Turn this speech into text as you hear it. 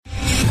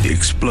The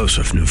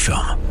explosive new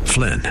film,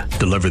 Flynn,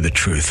 deliver the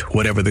truth,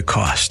 whatever the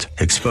cost,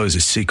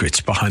 exposes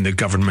secrets behind the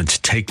government's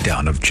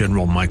takedown of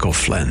General Michael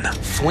Flynn.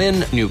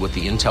 Flynn knew what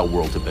the intel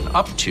world had been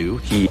up to.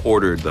 He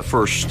ordered the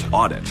first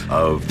audit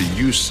of the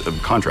use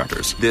of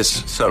contractors.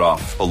 This set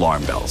off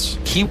alarm bells.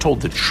 He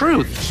told the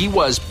truth. He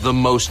was the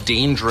most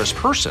dangerous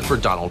person for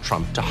Donald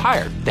Trump to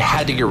hire. They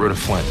had to get rid of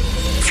Flynn.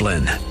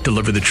 Flynn,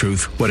 deliver the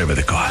truth, whatever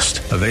the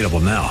cost. Available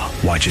now.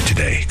 Watch it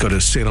today. Go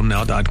to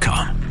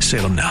salemnow.com.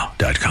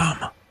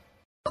 salemnow.com.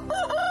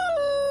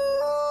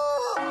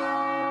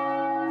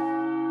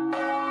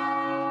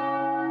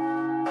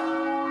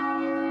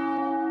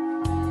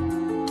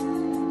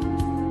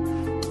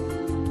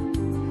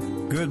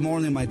 Good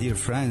morning, my dear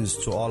friends,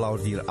 to all our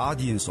dear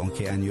audience on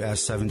KNUS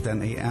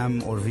 710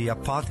 AM or via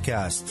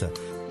podcast.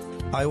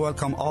 I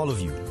welcome all of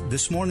you.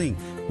 This morning,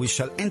 we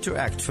shall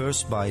interact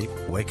first by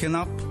waking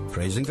up,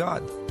 praising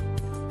God.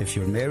 If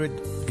you're married,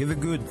 give a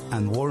good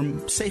and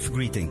warm, safe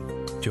greeting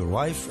to your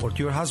wife or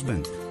to your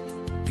husband.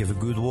 Give a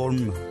good,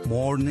 warm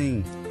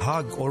morning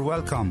hug or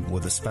welcome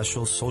with a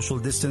special social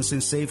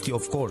distancing safety,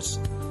 of course,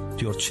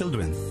 to your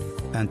children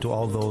and to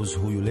all those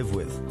who you live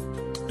with.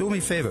 Do me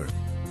a favor.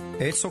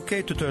 It's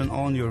okay to turn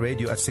on your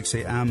radio at 6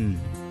 a.m.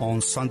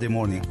 on Sunday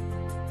morning.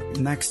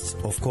 Next,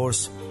 of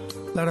course,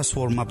 let us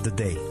warm up the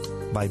day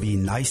by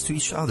being nice to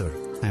each other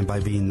and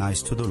by being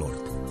nice to the Lord.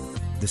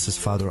 This is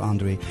Father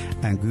Andre,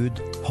 and good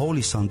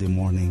Holy Sunday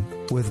morning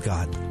with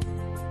God.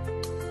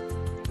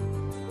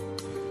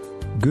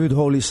 Good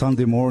Holy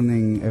Sunday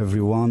morning,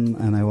 everyone,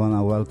 and I want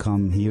to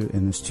welcome here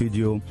in the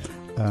studio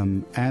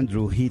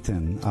Andrew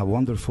Heaton, a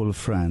wonderful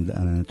friend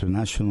and an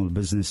international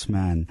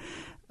businessman.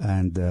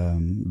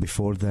 And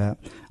before that,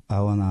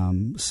 I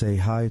want to say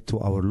hi to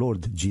our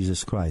Lord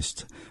Jesus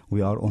Christ.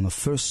 We are on the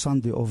first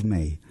Sunday of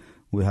May.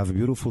 We have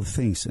beautiful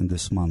things in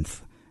this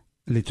month.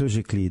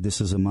 Liturgically,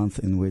 this is a month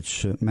in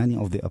which many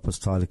of the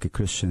apostolic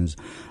Christians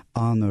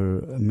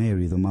honor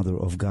Mary, the Mother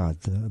of God,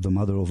 the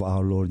Mother of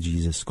our Lord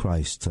Jesus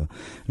Christ.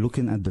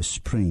 Looking at the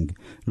spring,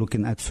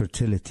 looking at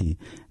fertility,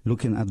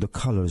 looking at the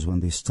colors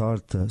when they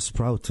start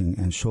sprouting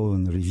and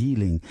showing,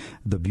 revealing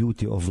the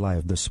beauty of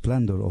life, the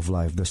splendor of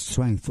life, the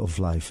strength of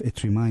life.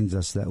 It reminds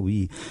us that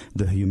we,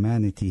 the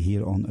humanity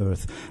here on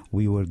earth,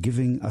 we were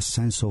giving a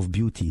sense of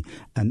beauty,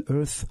 and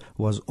earth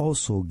was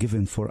also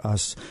given for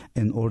us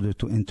in order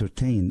to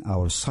entertain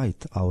our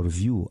sight, our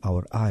view,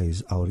 our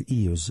eyes, our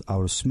ears,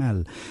 our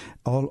smell,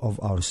 all of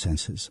our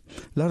senses.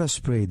 Let us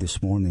pray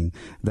this morning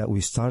that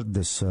we start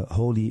this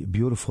holy,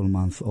 beautiful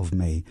month of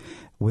May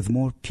with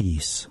more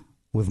peace,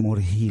 with more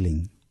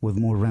healing, with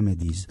more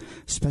remedies,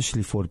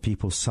 especially for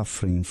people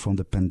suffering from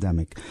the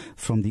pandemic,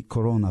 from the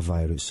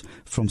coronavirus,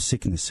 from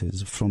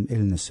sicknesses, from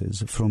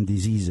illnesses, from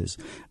diseases,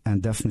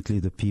 and definitely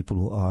the people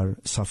who are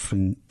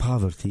suffering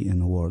poverty in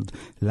the world,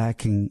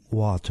 lacking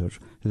water,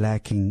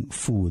 lacking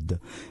food,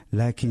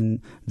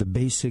 lacking the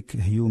basic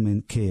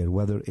human care,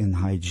 whether in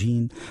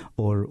hygiene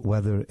or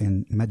whether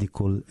in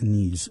medical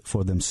needs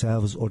for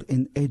themselves or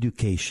in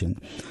education.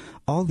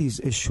 All these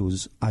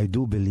issues, I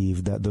do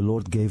believe that the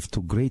Lord gave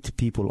to great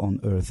people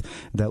on earth,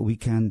 that we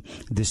can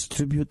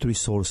distribute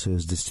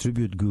resources,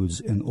 distribute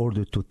goods in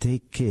order to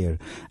take care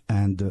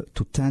and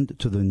to tend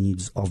to the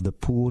needs of the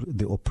poor,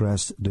 the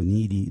oppressed, the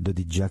needy, the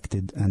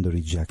dejected, and the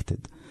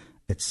rejected.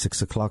 It's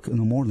 6 o'clock in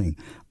the morning.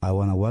 I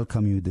want to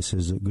welcome you. This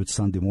is a Good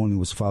Sunday Morning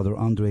with Father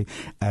Andre.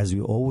 As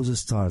we always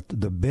start,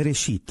 the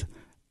Bereshit.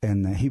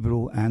 In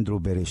Hebrew, Andrew,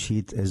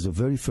 Bereshit is the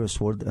very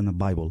first word in the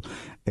Bible.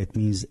 It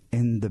means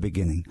in the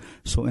beginning.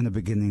 So in the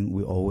beginning,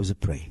 we always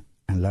pray.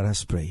 And let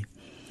us pray.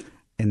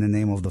 In the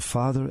name of the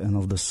Father, and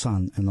of the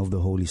Son, and of the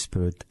Holy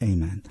Spirit.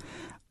 Amen.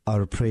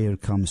 Our prayer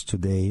comes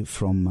today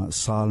from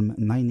Psalm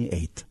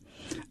 98.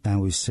 And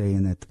we say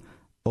in it,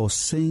 "O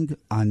sing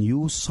a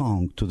new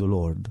song to the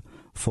Lord,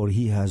 for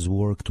he has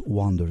worked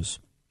wonders.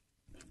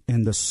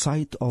 In the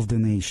sight of the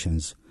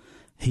nations,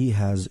 he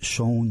has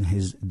shown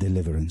his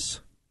deliverance."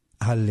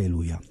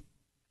 Hallelujah.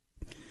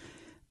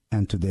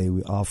 And today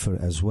we offer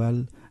as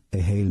well a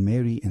Hail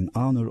Mary in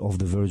honor of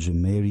the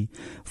Virgin Mary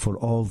for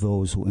all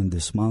those who in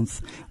this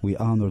month we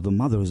honor the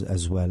mothers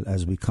as well,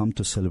 as we come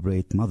to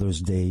celebrate Mother's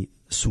Day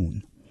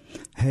soon.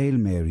 Hail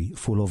Mary,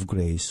 full of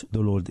grace, the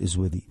Lord is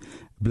with thee.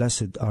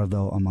 Blessed art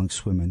thou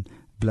amongst women.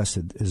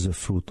 Blessed is the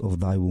fruit of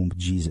thy womb,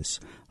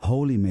 Jesus.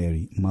 Holy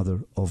Mary,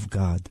 Mother of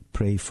God,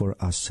 pray for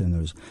us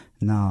sinners,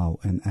 now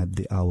and at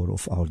the hour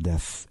of our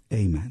death.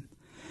 Amen.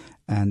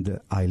 And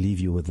I leave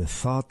you with the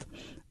thought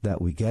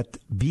that we get,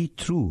 be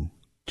true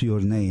to your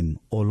name,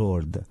 O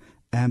Lord,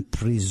 and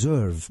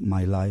preserve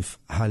my life.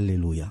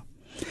 Hallelujah.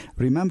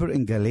 Remember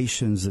in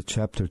Galatians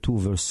chapter 2,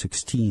 verse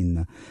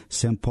 16,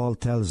 St. Paul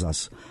tells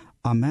us,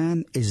 a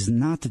man is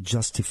not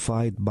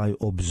justified by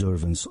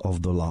observance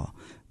of the law,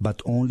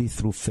 but only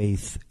through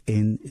faith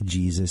in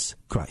Jesus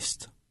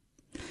Christ.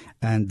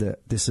 And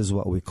this is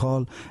what we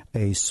call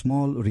a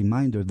small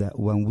reminder that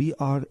when we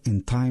are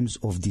in times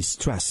of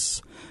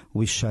distress,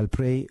 we shall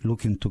pray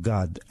looking to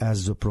God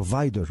as the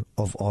provider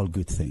of all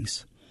good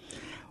things.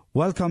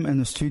 Welcome in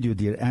the studio,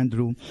 dear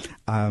Andrew.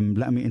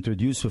 Let me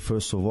introduce you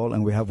first of all,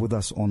 and we have with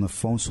us on the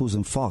phone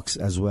Susan Fox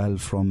as well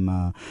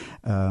from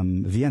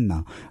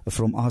Vienna,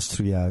 from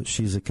Austria.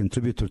 She's a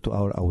contributor to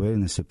our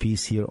awareness, a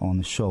piece here on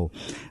the show.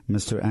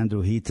 Mr.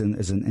 Andrew Heaton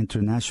is an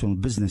international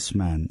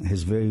businessman.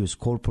 His various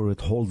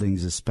corporate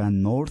holdings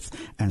span North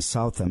and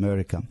South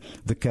America,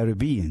 the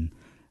Caribbean,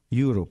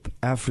 Europe,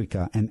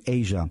 Africa, and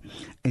Asia,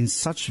 in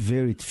such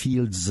varied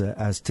fields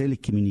as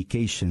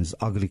telecommunications,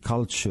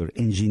 agriculture,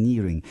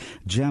 engineering,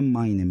 gem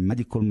mining,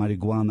 medical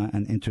marijuana,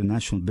 and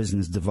international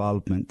business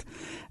development.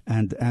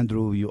 And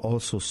Andrew, you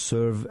also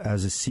serve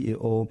as a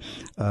CEO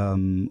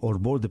or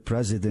board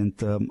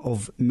president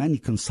of many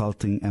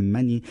consulting and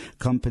many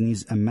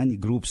companies and many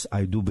groups,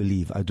 I do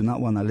believe. I do not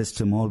want to list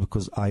them all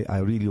because I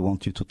really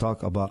want you to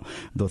talk about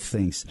those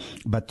things.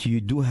 But you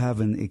do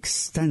have an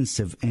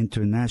extensive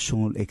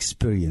international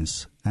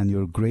experience, and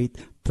you're a great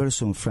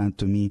personal friend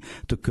to me,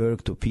 to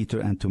Kirk, to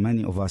Peter, and to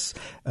many of us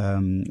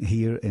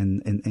here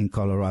in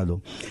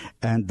Colorado.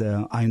 And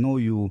I know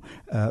you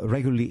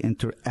regularly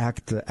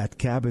interact at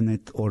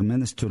cabinet or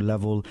minister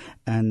level,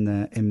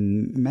 and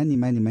in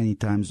many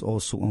times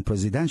also on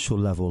presidential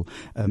level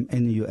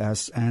in the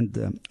U.S.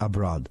 and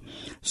abroad.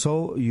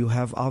 So you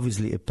have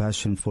obviously a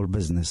passion for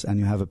business, and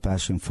you have a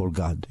passion for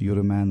God. You're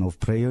a man of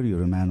prayer,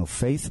 you're a man of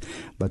faith,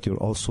 but you're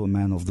also a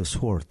man of the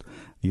sword.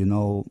 You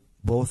know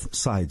both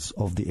sides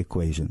of the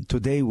equation.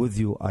 Today with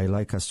you, I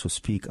like us to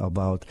speak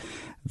about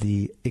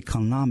the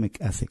economic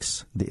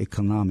ethics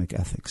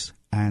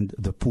and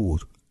the poor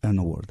in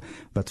the world.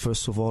 But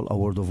first of all, a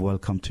word of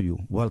welcome to you.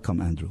 Welcome,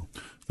 Andrew.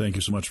 Thank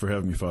you so much for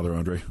having me, Father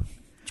Andre.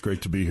 It's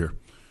great to be here.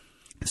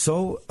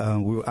 So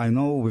I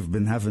know we've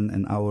been having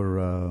in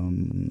our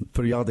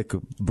periodic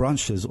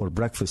brunches or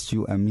breakfast,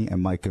 you and me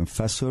and my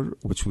confessor,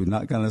 which we're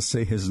not going to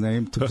say his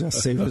name to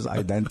just save his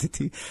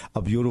identity,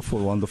 a beautiful,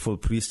 wonderful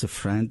priest, a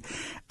friend.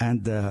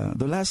 And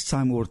the last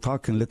time we were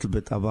talking a little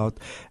bit about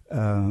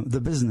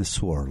the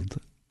business world.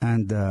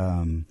 And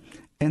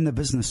in the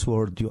business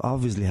world, you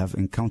obviously have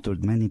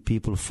encountered many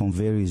people from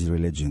various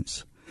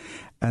religions.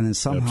 And then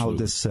somehow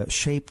this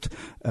shaped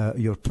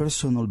your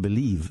personal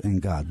belief in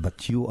God.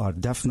 But you are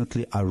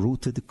definitely a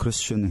rooted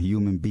Christian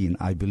human being.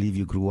 I believe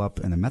you grew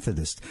up in a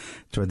Methodist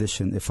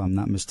tradition, if I'm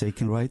not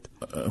mistaken, right?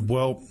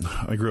 Well,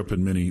 I grew up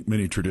in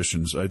many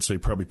traditions. I'd say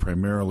probably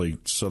primarily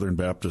Southern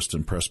Baptist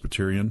and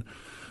Presbyterian.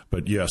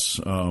 But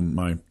yes,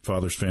 my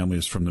father's family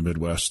is from the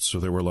Midwest, so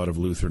there were a lot of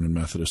Lutheran and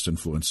Methodist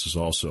influences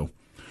also.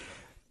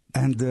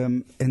 And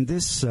in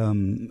this,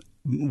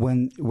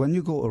 when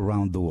you go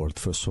around the world,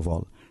 first of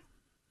all,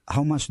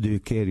 how much do you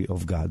carry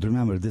of God?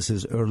 Remember, this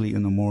is early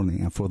in the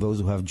morning, and for those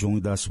who have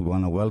joined us, we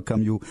want to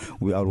welcome you.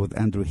 We are with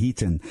Andrew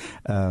Heaton,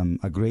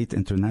 a great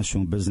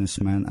international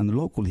businessman and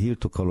local here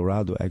to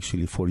Colorado,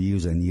 actually, for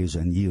years and years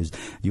and years.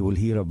 You will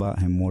hear about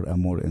him more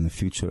and more in the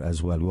future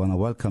as well. We want to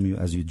welcome you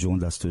as you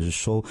joined us to the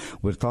show.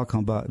 We're talking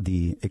about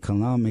the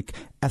economic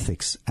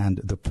ethics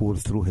and the poor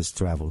through his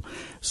travel.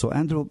 So,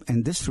 Andrew,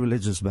 in this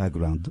religious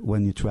background,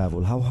 when you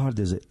travel, how hard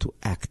is it to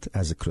act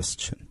as a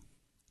Christian?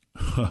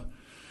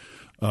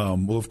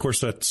 Well, of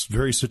course, that's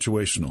very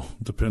situational.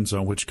 Depends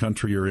on which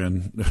country you're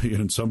in.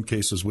 In some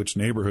cases, which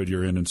neighborhood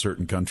you're in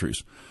certain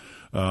countries.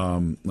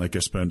 Like I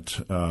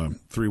spent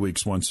 3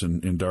 weeks once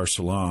in Dar es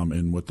Salaam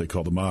in what they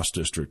call the Mas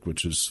district,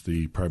 which is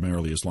the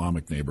primarily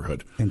Islamic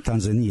neighborhood. In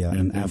Tanzania,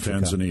 in Africa.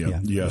 In Tanzania, yeah.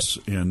 Yes.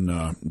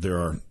 And there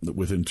are,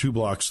 within 2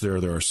 blocks there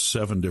are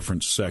 7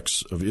 different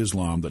sects of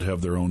Islam that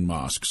have their own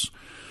mosques.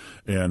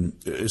 And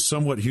it's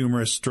somewhat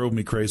humorous, drove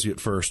me crazy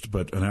at first,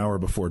 but an hour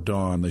before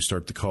dawn, they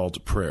start the call to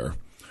prayer.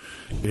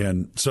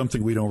 And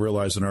something we don't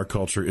realize in our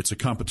culture, it's a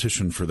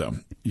competition for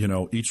them. You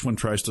know, each one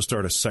tries to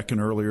start a second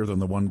earlier than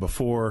the one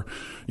before,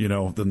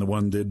 than the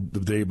one did the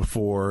day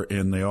before,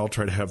 and they all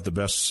try to have the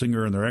best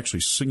singer, and they're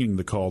actually singing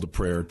the call to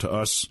prayer to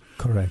us.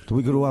 Correct.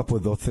 We grew up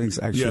with those things,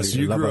 actually. Yes,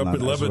 you grew up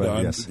in Lebanon,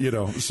 well,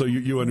 yes. So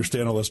you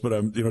understand all this, but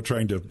I'm,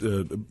 trying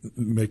to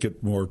make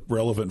it more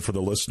relevant for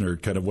the listener,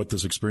 kind of what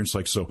this experience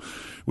like. So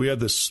we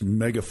had this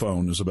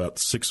megaphone, it was about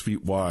 6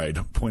 feet wide,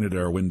 pointed at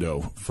our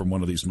window from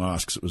one of these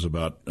mosques. It was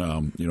about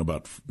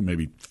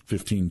maybe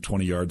 15,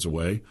 20 yards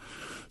away.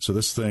 So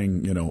this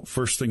thing,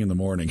 first thing in the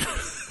morning,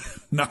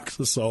 knocks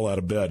us all out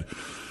of bed.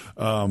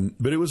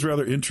 But it was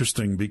rather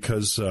interesting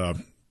because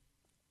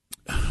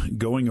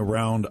going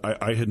around,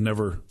 I had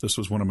never, this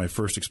was one of my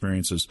first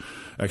experiences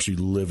actually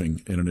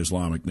living in an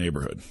Islamic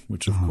neighborhood,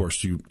 which of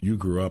course you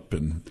grew up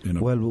in.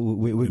 Well,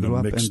 we grew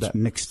up in that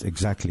mixed,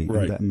 exactly,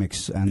 right. In that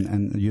mix.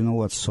 And you know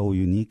what's so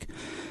unique?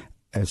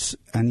 As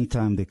any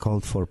time they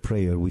called for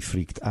prayer, we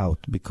freaked out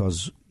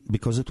because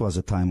it was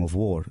a time of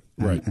war.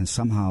 Right. And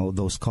somehow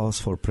those calls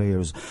for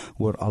prayers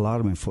were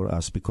alarming for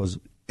us because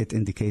it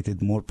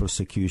indicated more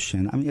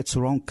persecution. I mean, it's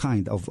the wrong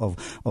kind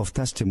of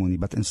testimony,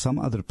 but in some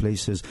other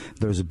places,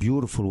 there's a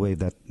beautiful way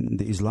that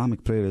the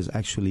Islamic prayer is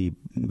actually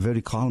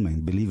very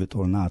calming, believe it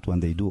or not,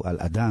 when they do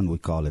Al-Adhan, we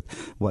call it,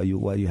 what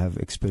you have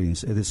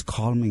experienced. It is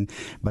calming,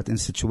 but in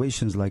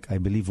situations like, I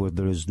believe, where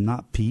there is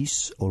not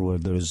peace or where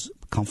there is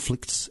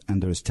conflicts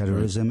and there is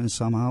terrorism and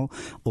somehow,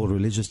 or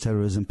religious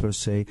terrorism per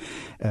se,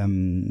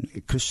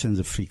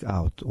 Christians freak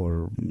out,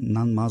 or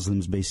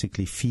non-Muslims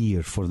basically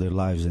fear for their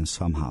lives and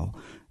somehow.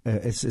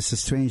 It's a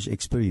strange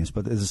experience,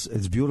 but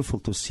it's beautiful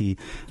to see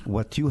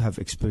what you have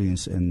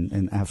experienced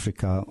in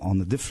Africa on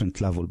a different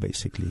level,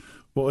 basically.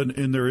 Well,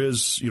 and there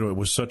is, it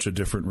was such a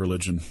different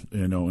religion,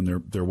 and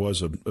there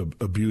was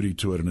a beauty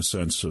to it in a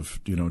sense of,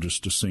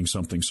 just seeing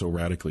something so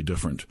radically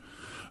different.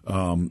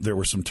 There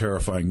were some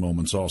terrifying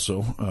moments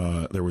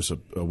also. There was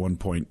a one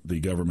point the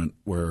government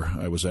where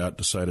I was at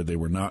decided they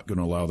were not going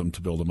to allow them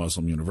to build a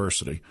Muslim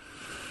university.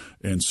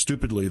 And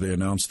stupidly, they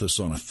announced this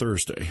on a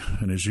Thursday.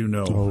 And as you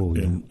know,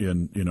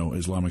 in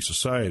Islamic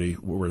society,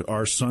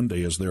 our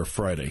Sunday is their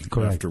Friday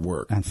after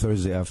work. And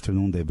Thursday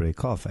afternoon, they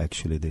break off,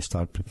 actually. They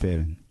start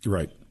preparing.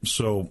 Right.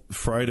 So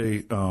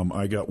Friday,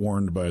 I got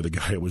warned by the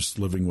guy I was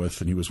living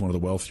with, and he was one of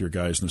the wealthier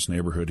guys in this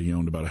neighborhood. He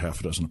owned about a half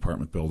a dozen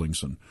apartment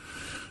buildings in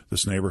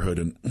this neighborhood,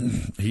 and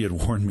he had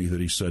warned me that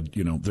he said,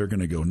 they're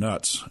going to go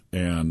nuts,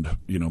 and,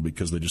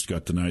 because they just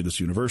got denied this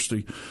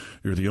university.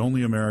 You're the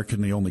only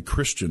American, the only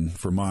Christian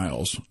for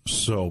miles.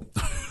 So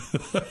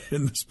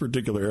in this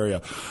particular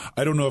area,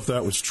 I don't know if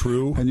that was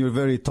true. And you're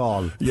very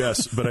tall.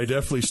 Yes, but I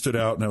definitely stood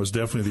out, and I was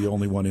definitely the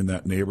only one in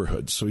that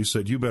neighborhood. So he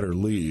said, you better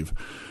leave.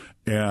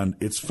 And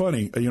it's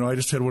funny, I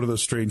just had one of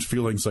those strange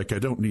feelings like I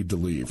don't need to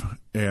leave.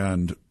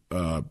 And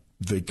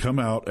they come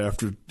out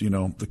after,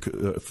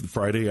 the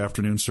Friday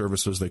afternoon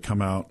services, they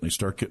come out and they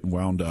start getting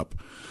wound up.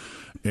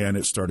 And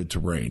it started to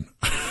rain.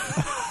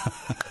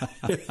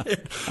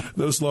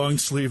 Those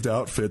long-sleeved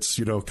outfits,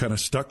 kind of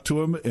stuck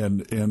to them,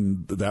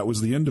 and that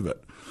was the end of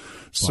it.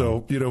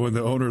 So, when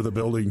the owner of the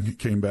building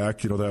came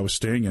back, that I was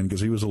staying in,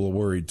 because he was a little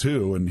worried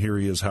too, and here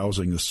he is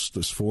housing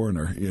this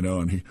foreigner,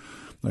 and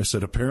I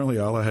said, apparently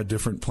Allah had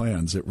different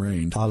plans. It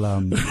rained. Our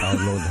Lord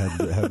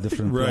had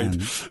different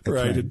plans.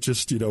 Right. It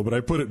just, but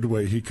I put it in a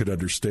way he could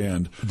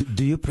understand.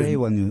 Do you pray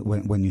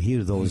when you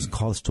hear those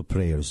calls to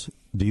prayers?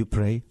 Do you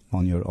pray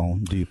on your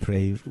own? Do you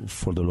pray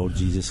for the Lord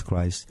Jesus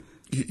Christ?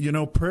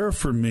 Prayer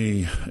for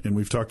me, and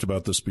we've talked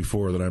about this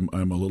before, that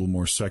I'm a little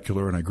more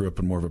secular and I grew up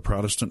in more of a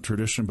Protestant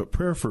tradition, but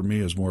prayer for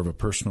me is more of a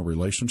personal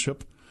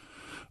relationship.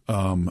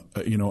 I'm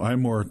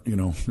more,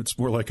 it's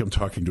more like I'm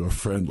talking to a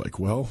friend, like,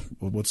 well,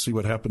 let's see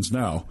what happens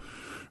now.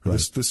 Right.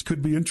 This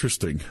could be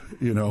interesting,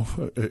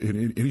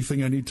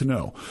 anything I need to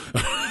know.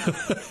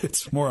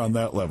 It's more on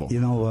that level.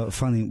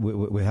 Funny,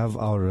 we have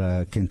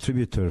our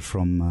contributor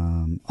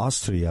from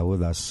Austria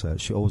with us.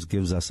 She always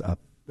gives us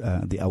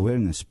the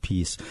awareness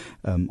piece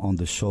on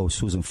the show,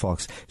 Susan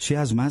Fox. She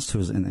has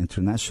masters in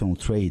international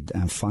trade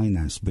and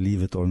finance,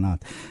 believe it or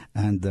not.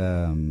 And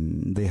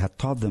they had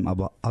taught them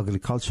about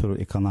agricultural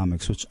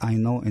economics, which I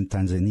know in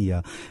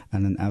Tanzania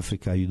and in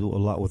Africa you do a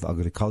lot with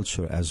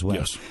agriculture as well.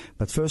 Yes.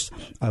 But first,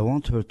 I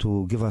want her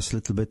to give us a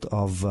little bit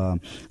of I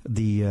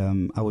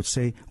would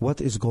say,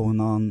 what is going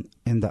on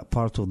in that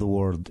part of the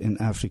world, in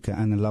Africa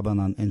and in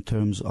Lebanon, in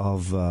terms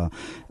of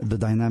the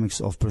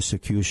dynamics of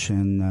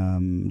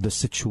persecution, the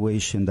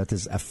situation that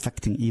is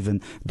affecting even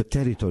the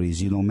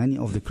territories. Many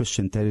of the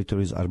Christian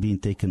territories are being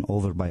taken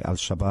over by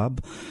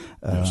Al-Shabaab,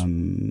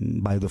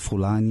 by the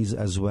Fulanis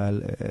as well.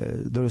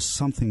 There is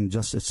something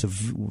it's a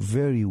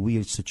very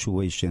weird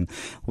situation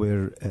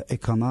where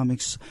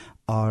economics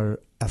are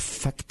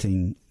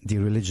affecting the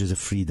religious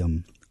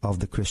freedom of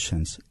the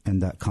Christians in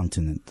that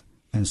continent.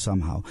 And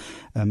somehow,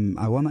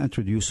 I want to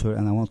introduce her,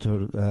 and I want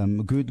her.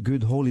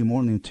 Good holy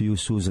morning to you,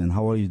 Susan.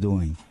 How are you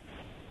doing?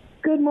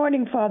 Good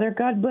morning, Father.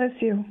 God bless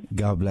you.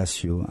 God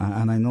bless you.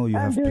 And I know you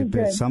have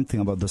prepared something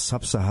about the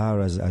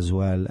Sub-Saharas as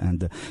well,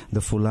 and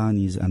the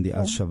Fulanis and the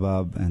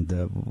Al-Shabaab, and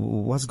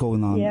what's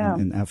going on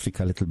in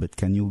Africa a little bit.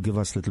 Can you give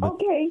us a little bit?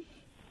 Okay.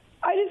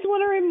 I just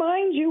want to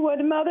remind you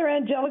what Mother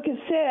Angelica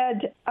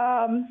said.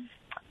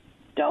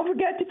 Don't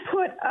forget to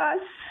put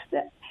us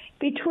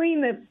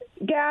between the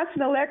gas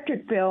and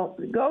electric bill.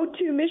 Go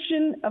to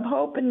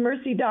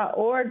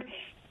missionofhopeandmercy.org,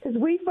 because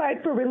we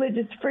fight for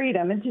religious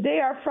freedom. And today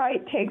our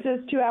fight takes us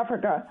to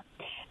Africa.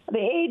 The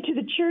Aid to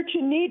the Church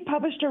in Need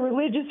published a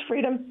religious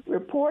freedom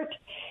report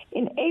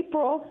in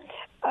April,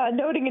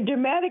 noting a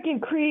dramatic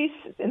increase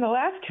in the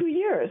last 2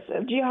 years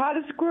of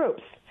jihadist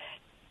groups,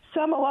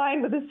 some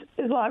aligned with the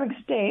Islamic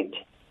State,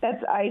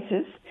 that's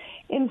ISIS,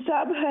 in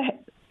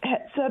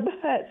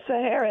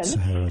Sub-Saharan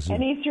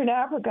and Eastern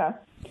Africa.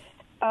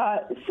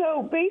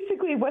 So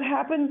basically what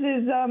happens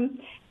is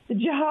the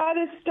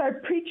jihadists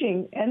start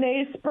preaching, and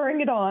they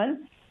spurring it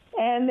on,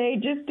 and they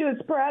just do it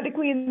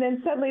sporadically, and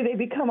then suddenly they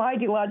become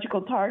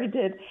ideological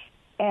targeted,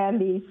 and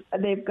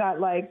they've got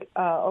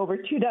over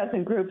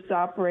 24 groups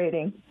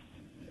operating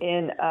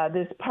in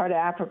this part of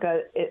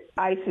Africa,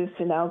 ISIS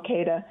and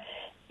Al-Qaeda.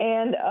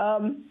 And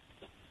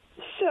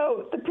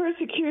So the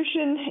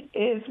persecution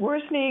is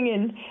worsening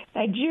in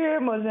Nigeria,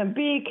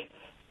 Mozambique,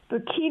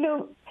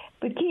 Burkina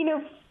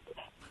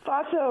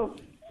Faso,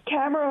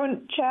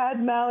 Cameroon,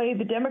 Chad, Mali,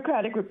 the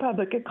Democratic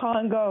Republic of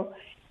Congo,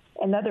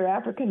 and other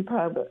African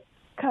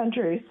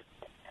countries.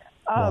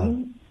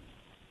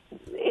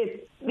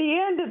 The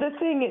end of the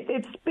thing,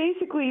 it's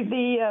basically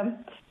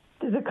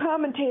there's a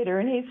commentator,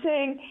 and he's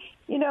saying,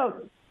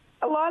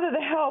 a lot of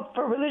the help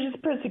for religious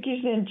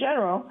persecution in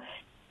general,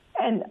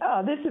 and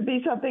this would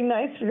be something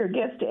nice for your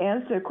guest to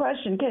answer the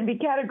question, can be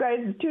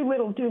categorized as too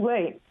little, too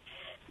late.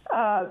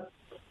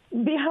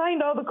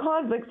 Behind all the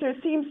conflicts, there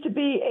seems to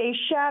be a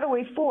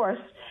shadowy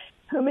force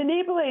who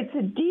manipulates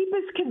the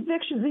deepest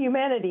convictions of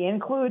humanity,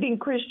 including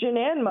Christian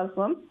and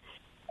Muslim,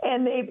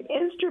 and they've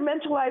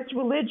instrumentalized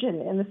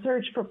religion in the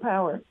search for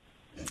power.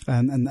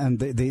 And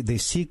they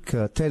seek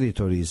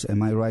territories.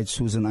 Am I right,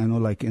 Susan? I know,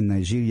 like in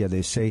Nigeria,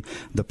 they say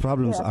the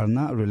problems are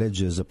not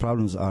religious, the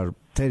problems are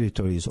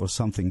territories or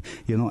something.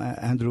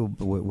 Andrew,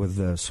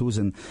 with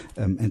Susan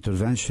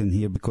intervention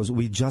here, because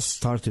we just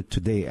started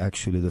today,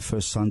 actually, the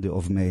first Sunday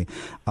of May,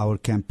 our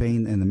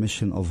campaign in the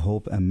mission of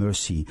hope and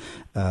mercy.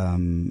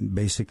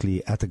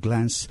 Basically, at a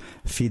glance,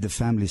 feed the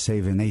family,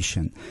 save a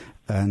nation.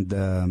 And,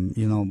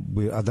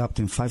 we're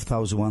adopting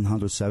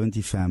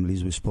 5,170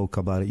 families. We spoke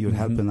about it. You're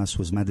helping us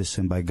with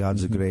medicine by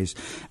God's grace.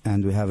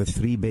 And we have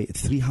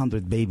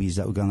 300 babies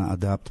that we're going to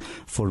adopt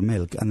for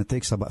milk. And it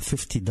takes about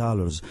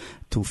 $50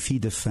 to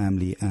feed a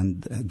family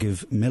and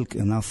give milk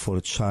enough for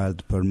a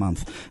child per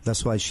month.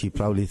 That's why she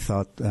probably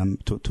thought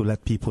to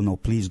let people know,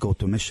 please go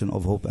to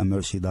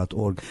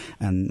missionofhopeandmercy.org.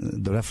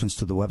 And the reference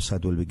to the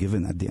website will be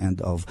given at the end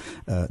of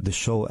the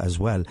show as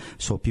well,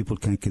 so people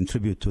can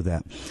contribute to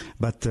that.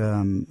 But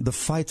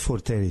the fight for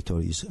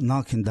territories,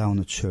 knocking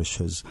down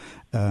churches,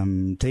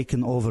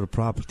 taking over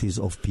properties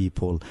of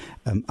people,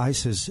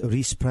 ISIS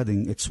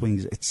respreading its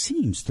wings. It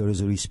seems there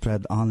is a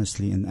respread,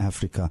 honestly, in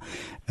Africa.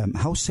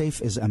 How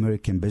safe is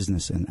American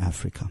business in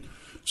Africa?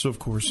 So, of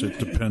course, it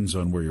depends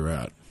on where you're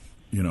at.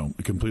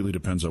 It completely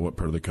depends on what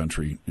part of the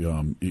country.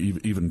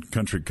 Even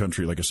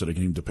country, like I said, it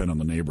can even depend on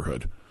the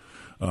neighborhood.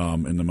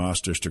 In the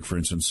Mas district, for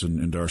instance,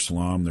 in Dar es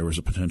Salaam, there was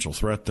a potential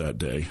threat that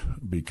day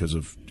because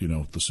of,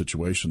 the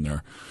situation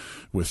there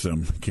with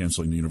them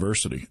canceling the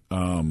university.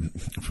 A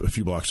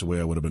few blocks away,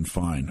 I would have been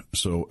fine.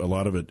 So a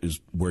lot of it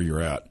is where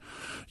you're at.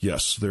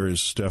 Yes, there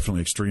is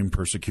definitely extreme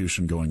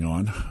persecution going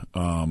on.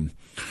 And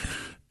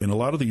a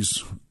lot of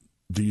these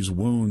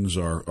wounds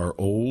are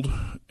old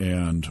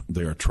and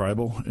they are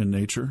tribal in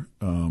nature.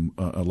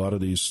 A lot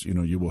of these,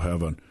 you will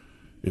have an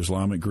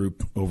Islamic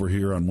group over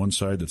here on one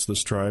side that's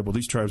this tribe. Well,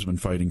 these tribes have been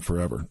fighting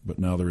forever, but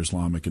now they're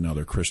Islamic and now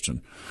they're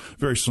Christian.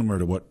 Very similar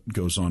to what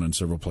goes on in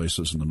several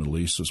places in the Middle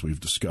East, as we've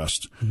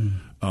discussed.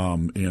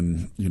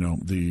 And,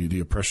 the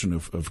oppression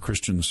of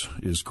Christians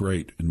is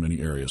great in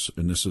many areas,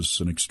 and this is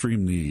an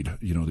extreme need,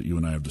 that you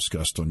and I have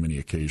discussed on many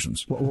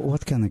occasions.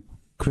 What kind of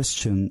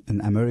Christian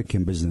and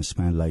American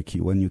businessman like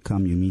you, when you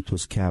come, you meet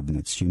with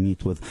cabinets, you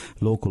meet with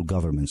local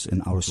governments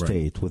in our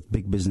state, with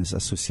big business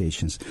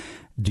associations.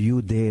 Do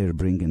you dare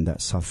bring in that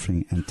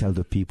suffering and tell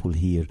the people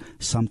here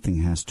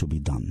something has to be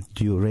done?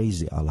 Do you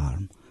raise the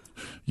alarm?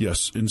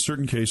 Yes. In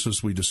certain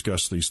cases, we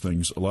discuss these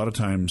things. A lot of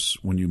times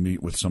when you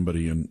meet with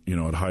somebody at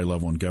a high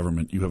level in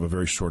government, you have a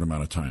very short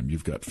amount of time.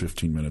 You've got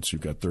 15 minutes,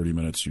 you've got 30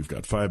 minutes, you've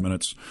got 5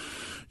 minutes.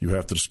 You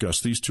have to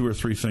discuss these 2 or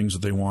 3 things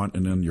that they want,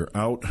 and then you're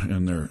out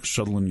and they're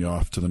shuttling you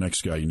off to the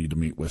next guy you need to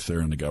meet with there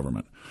in the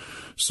government.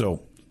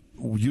 So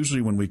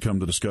usually when we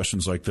come to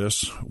discussions like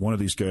this, one of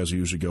these guys will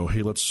usually go,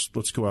 hey, let's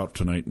go out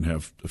tonight and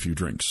have a few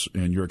drinks.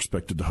 And you're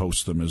expected to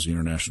host them as the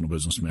international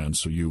businessman.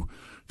 So you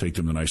take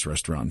them to a nice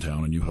restaurant in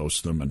town and you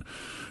host them. And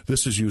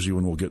this is usually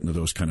when we'll get into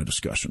those kind of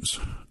discussions.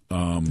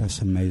 That's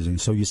amazing.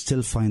 So you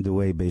still find a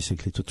way,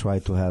 basically, to try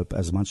to help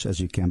as much as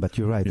you can. But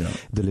you're right,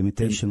 the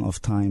limitation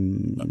of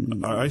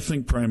time. I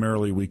think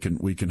primarily we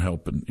can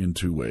help in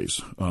 2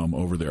 ways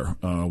over there.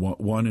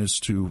 One is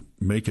to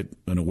make it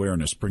an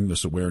awareness, bring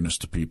this awareness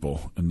to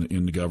people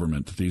in the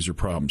government that these are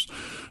problems.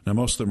 Now,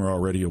 most of them are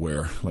already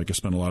aware. Like, I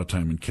spent a lot of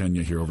time in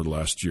Kenya here over the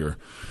last year.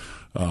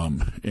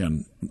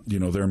 And,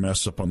 their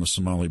mess up on the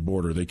Somali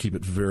border, they keep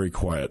it very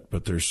quiet,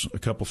 but there's a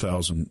couple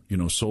thousand,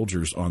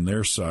 soldiers on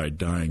their side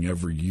dying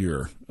every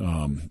year,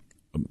 and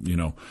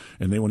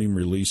they won't even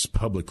release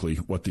publicly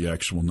what the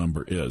actual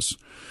number is.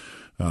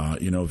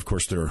 Of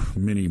course, there are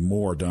many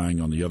more dying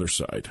on the other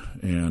side,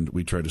 and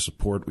we try to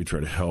support, we try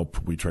to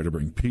help, we try to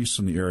bring peace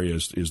in the area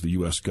is the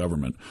U.S.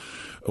 government.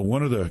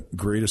 One of the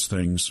greatest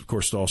things, of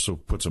course, it also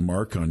puts a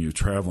mark on you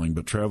traveling,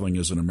 but traveling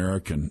as an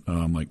American,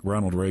 like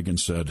Ronald Reagan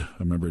said, I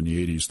remember in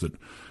the 80s that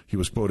he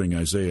was quoting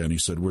Isaiah, and he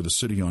said, we're the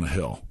city on a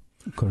hill.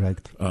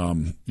 Correct.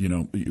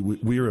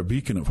 We are a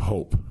beacon of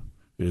hope.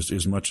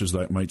 As much as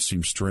that might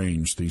seem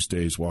strange these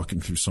days,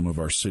 walking through some of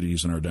our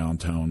cities and our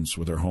downtowns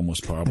with our homeless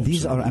problems. And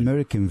these are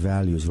American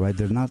values, right?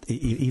 They're not,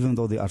 even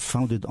though they are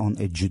founded on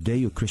a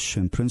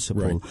Judeo-Christian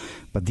principle, right,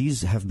 but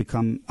these have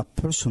become a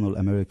personal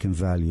American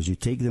values. You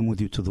take them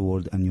with you to the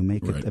world and you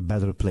make it a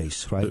better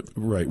place, right?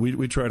 Right.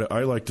 We try to,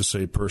 I like to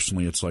say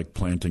personally, it's like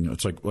planting,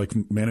 it's like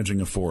managing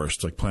a forest,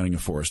 it's like planting a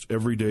forest.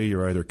 Every day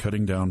you're either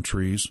cutting down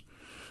trees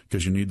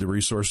because you need the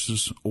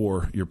resources,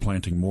 or you're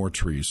planting more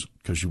trees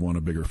because you want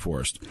a bigger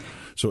forest.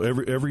 So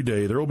every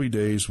day, there will be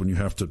days when you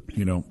have to,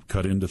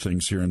 cut into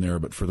things here and there,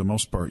 but for the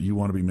most part, you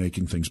want to be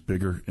making things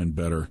bigger and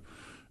better,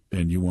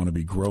 and you want to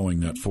be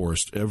growing that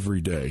forest every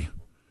day.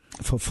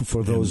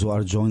 For those who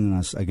are joining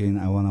us, again,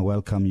 I want to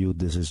welcome you.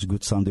 This is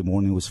Good Sunday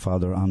Morning with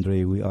Father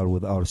Andre. We are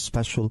with our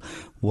special,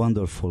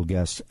 wonderful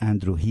guest,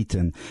 Andrew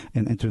Heaton,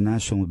 an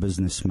international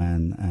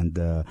businessman,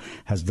 and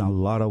has done a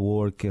lot of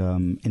work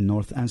in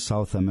North and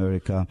South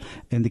America,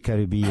 in the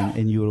Caribbean,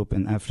 in Europe,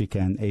 in Africa,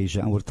 and Asia.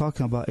 And we're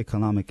talking about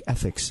economic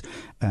ethics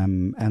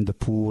and the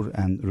poor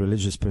and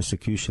religious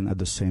persecution at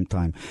the same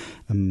time.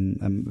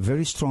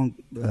 Very strong,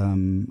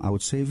 I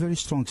would say, very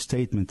strong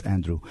statement,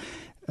 Andrew.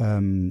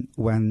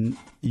 When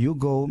you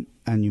go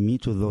and you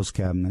meet with those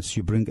cabinets,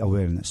 you bring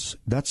awareness.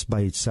 That's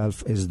by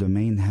itself is the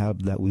main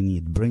help that we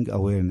need. Bring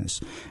awareness.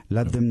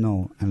 Let them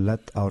know, and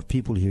let our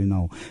people here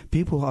know.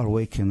 People are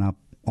waking up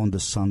on the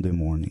Sunday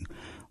morning.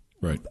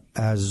 Right.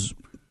 As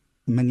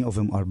many of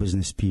them are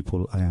business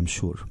people, I am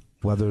sure.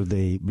 Whether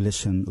they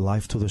listen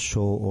live to the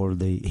show or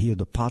they hear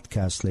the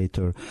podcast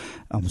later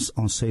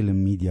on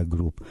Salem Media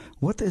Group.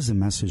 What is the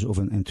message of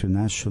an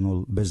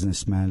international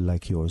businessman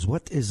like yours?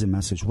 What is the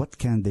message? What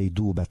can they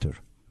do better?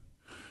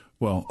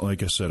 Well,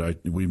 like I said,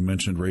 we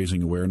mentioned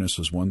raising awareness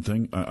as one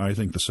thing. I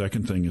think the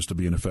second thing is to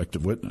be an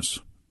effective witness.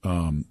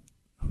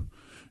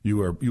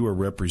 You are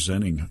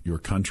representing your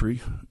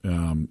country.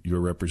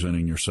 You're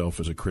representing yourself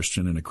as a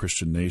Christian in a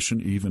Christian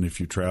nation, even if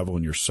you travel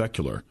and you're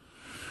secular.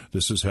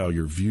 This is how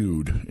you're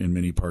viewed in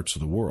many parts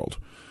of the world.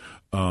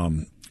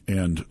 And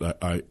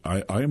I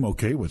am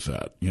okay with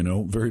that,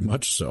 very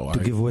much so. To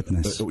give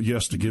witness.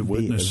 Yes, to give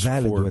witness. A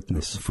valid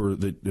witness. For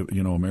the,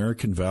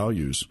 American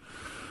values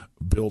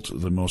built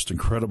the most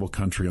incredible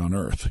country on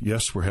earth.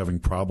 Yes, we're having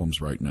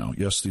problems right now.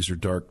 Yes, these are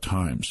dark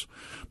times.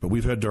 But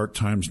we've had dark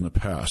times in the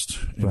past,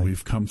 and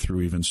we've come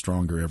through even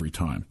stronger every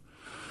time.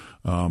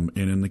 And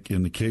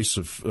in the case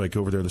of like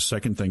over there, the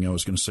second thing I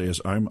was going to say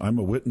is I'm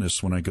a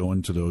witness when I go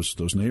into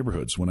those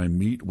neighborhoods. When I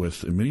meet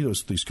with, in many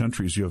of these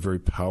countries, you have very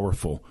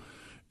powerful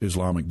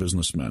Islamic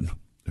businessmen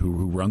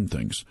who run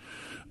things.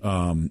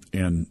 Going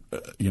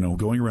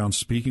around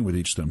speaking with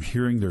each of them,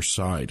 hearing their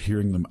side,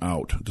 hearing them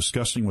out,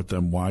 discussing with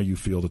them why you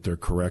feel that they're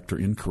correct or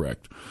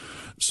incorrect.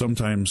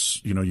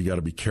 Sometimes, you got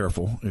to be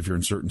careful if you're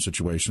in certain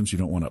situations. You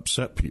don't want to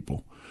upset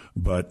people.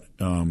 But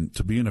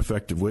to be an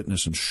effective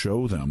witness and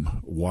show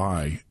them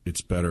why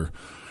it's better.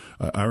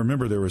 I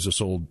remember there was this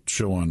old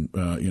show on,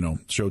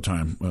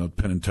 Showtime.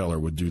 Penn and Teller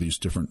would do these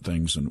different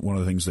things, and one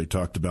of the things they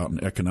talked about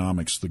in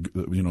economics,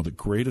 the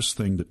greatest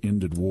thing that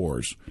ended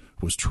wars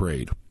was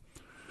trade.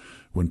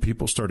 When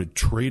people started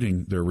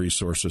trading their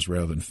resources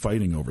rather than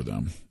fighting over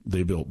them,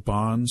 they built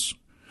bonds,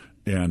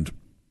 and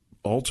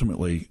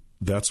ultimately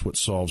that's what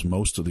solves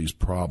most of these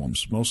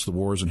problems. Most of the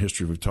wars in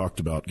history we've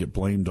talked about get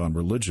blamed on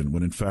religion,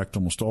 when in fact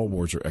almost all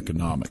wars are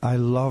economic. I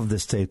love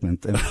this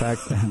statement. In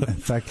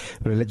fact,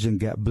 religion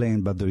get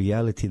blamed, but the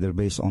reality they're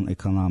based on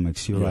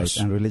economics. You're right,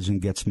 and religion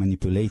gets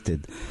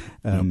manipulated,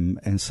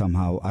 and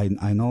somehow.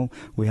 I know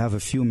we have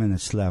a few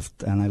minutes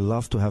left, and I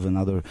love to have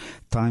another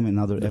time,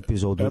 another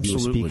episode with you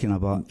speaking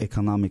about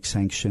economic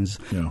sanctions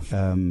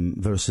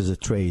versus a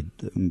trade.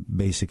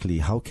 Basically,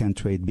 how can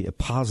trade be a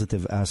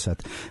positive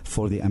asset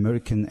for the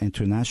American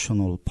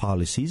international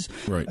policies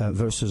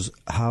versus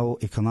how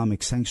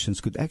economic sanctions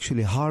could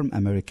actually harm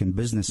American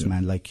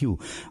businessmen like you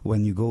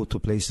when you go to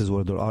places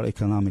where there are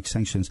economic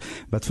sanctions.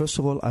 But first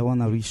of all, I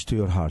want to reach to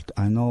your heart.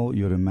 I know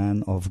you're a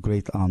man of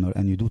great honor,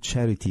 and you do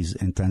charities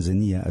in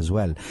Tanzania as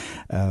well.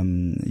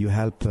 You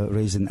help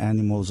raising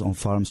animals on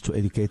farms to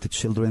educated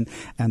children,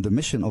 and the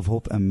mission of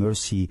Hope and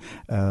Mercy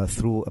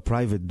through a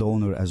private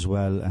donor as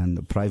well,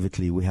 and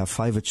privately. We have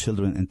 5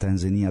 children in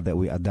Tanzania that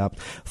we adopt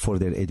for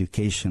their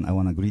education. I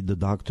want to greet the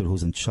doctor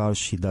who's in charge.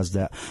 She does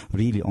that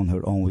really on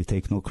her own. We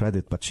take no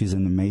credit, but she's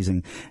an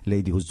amazing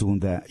lady who's doing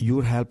that.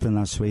 You're helping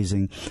us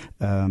raising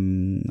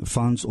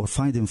funds or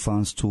finding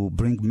funds to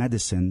bring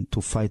medicine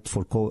to fight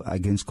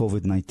against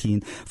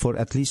COVID-19 for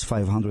at least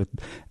 500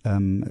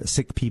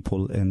 sick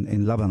people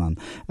in Lebanon.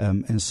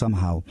 And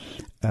somehow,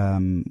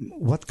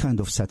 what kind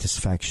of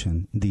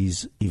satisfaction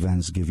these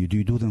events give you? Do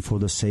you do them for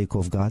the sake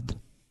of God?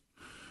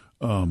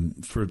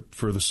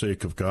 For the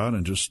sake of God,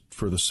 and just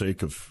for the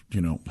sake of,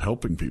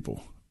 helping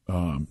people.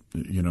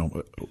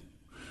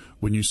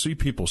 When you see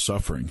people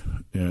suffering,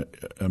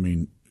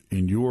 and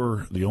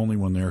you're the only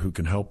one there who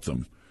can help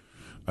them,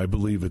 I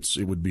believe it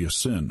would be a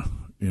sin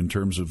in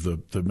terms of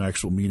the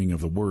actual meaning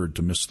of the word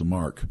to miss the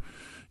mark.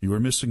 You are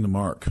missing the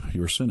mark.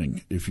 You are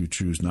sinning if you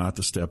choose not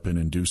to step in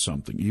and do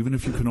something, even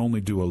if you can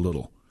only do a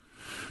little.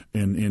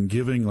 And in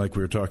giving, like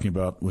we were talking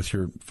about with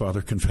your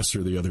father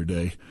confessor the other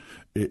day,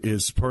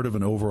 is part of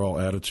an overall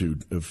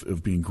attitude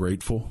of being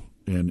grateful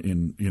and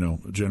in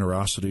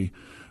generosity.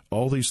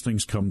 All these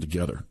things come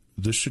together.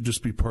 This should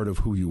just be part of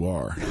who you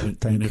are.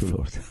 Thank you,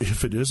 Lord.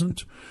 If it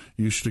isn't,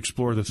 you should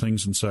explore the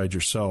things inside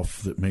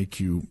yourself that make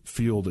you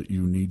feel that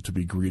you need to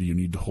be greedy, you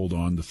need to hold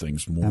on to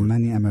things more. And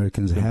many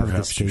Americans have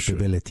this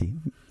capability.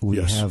 We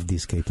have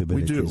these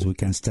capabilities. We do. We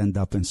can stand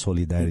up in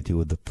solidarity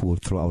with the poor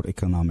through our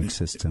economic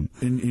system.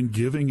 In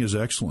giving is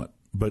excellent,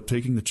 but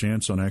taking the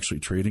chance on actually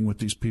trading with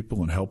these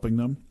people and helping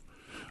them,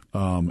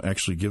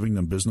 actually giving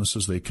them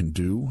businesses they can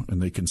do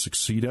and they can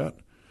succeed at,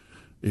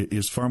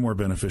 is far more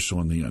beneficial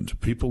in the end.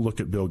 People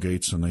look at Bill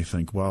Gates and they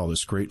think, wow,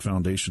 this great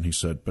foundation, he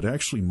said, but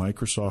actually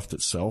Microsoft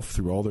itself,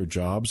 through all their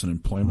jobs and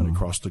employment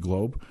across the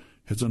globe,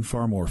 has done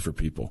far more for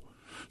people.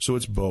 So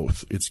it's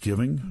both. It's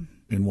giving,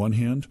 in one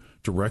hand,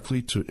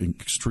 directly to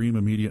extreme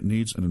immediate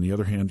needs, and in the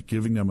other hand,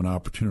 giving them an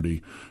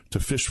opportunity to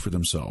fish for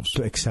themselves.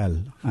 To excel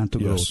and to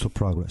grow, to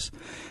progress.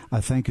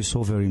 I thank you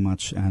so very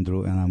much,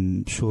 Andrew, and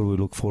I'm sure we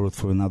look forward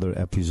for another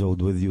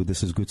episode with you.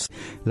 This is good.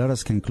 Let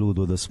us conclude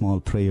with a small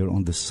prayer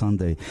on this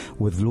Sunday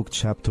with Luke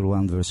chapter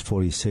 1, verse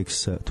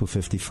 46 to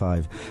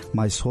 55.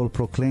 My soul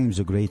proclaims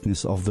the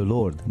greatness of the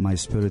Lord. My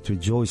spirit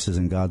rejoices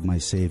in God, my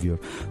Savior,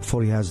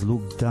 for he has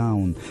looked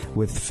down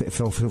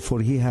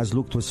for he has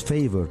looked with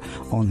favor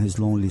on his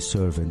lonely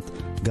servant.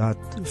 God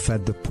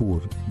fed the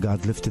poor.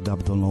 God lifted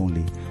up the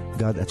lonely.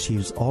 God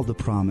achieves all the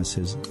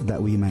promises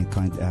that we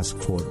mankind ask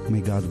for.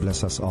 May God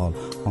bless us all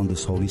on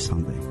this Holy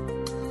Sunday.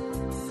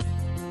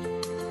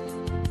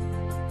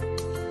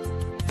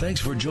 Thanks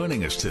for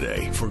joining us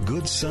today for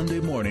Good Sunday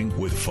Morning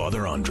with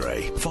Father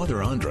Andre.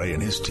 Father Andre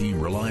and his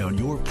team rely on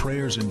your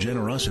prayers and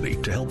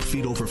generosity to help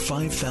feed over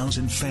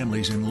 5,000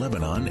 families in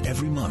Lebanon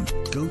every month.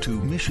 Go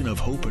to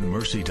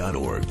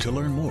missionofhopeandmercy.org to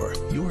learn more.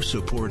 Your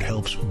support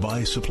helps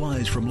buy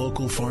supplies from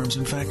local farms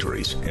and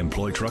factories,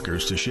 employ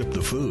truckers to ship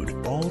the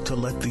food, all to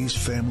let these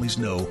families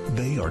know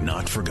they are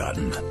not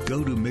forgotten.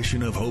 Go to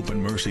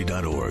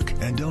missionofhopeandmercy.org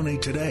and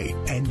donate today.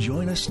 And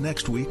join us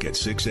next week at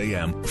 6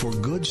 a.m. for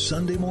Good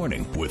Sunday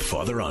Morning with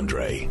Father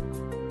Andre.